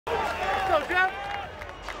go, Jeff.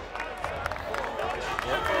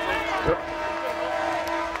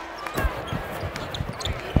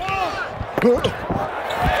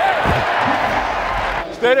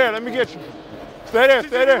 Stay there, let me get you. Stay there,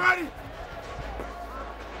 stay there.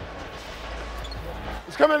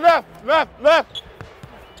 It's coming left, left, left.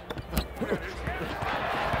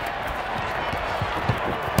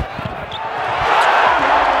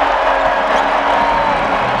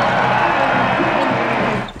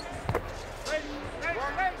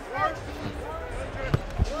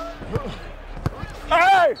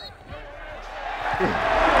 Hey!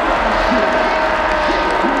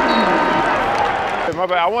 My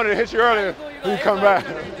bad, I wanted to hit you earlier. You come back.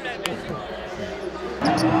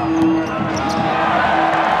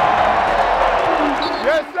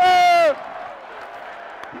 Yes, sir!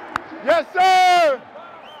 Yes, sir!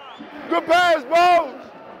 Good pass, Bo!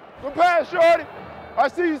 Good pass, Shorty. I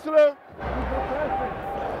see you, Slim.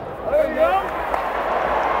 There you go.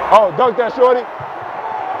 Oh, dunk that, Shorty.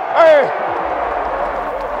 Hey!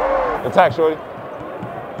 Attack, Shorty.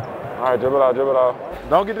 All right, dribble out, dribble out.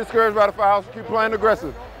 Don't get discouraged by the fouls. Keep playing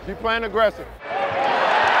aggressive. Keep playing aggressive.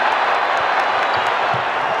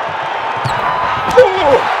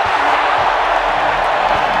 Ooh.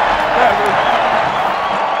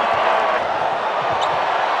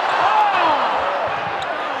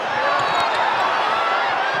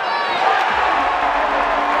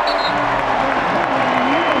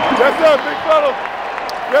 Yes, sir, big fella.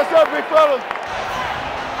 Yes, sir, big fella.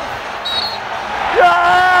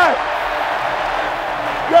 Yeah!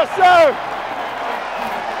 Yes, sir!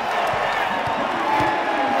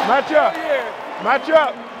 Match up. Match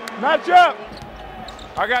up. Match up.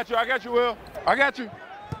 I got you, Will. I got you.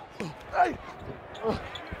 Hey.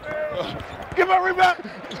 Get my rebound.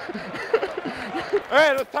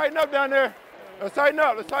 Hey, let's tighten up down there. Let's tighten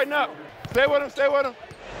up, let's tighten up. Stay with him, stay with him.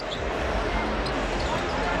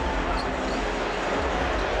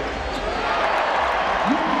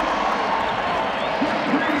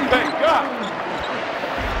 Thank God.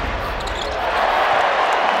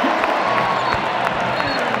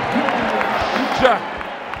 Shot.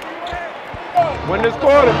 Win this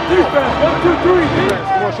quarter. Defense, 1, 2, 3. Defense,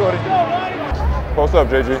 come on, Shorty. Post up,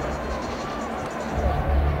 JG.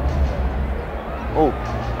 Oh,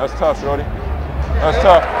 that's tough, Shorty. That's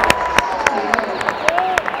tough.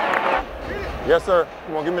 Yes, sir.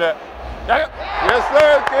 Come on, give me that. Yes,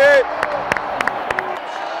 sir, kid.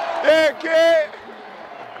 Yeah, kid.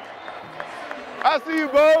 I see you,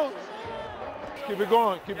 Bo. Keep it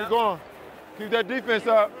going, keep it going. Keep that defense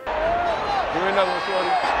up. Give me another one, Shorty.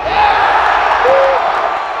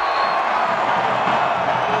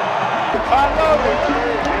 I love it.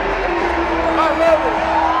 I love it.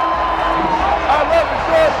 I love it,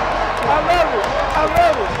 Shorty. I love it. I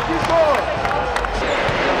love it. Keep going.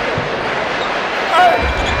 Hey.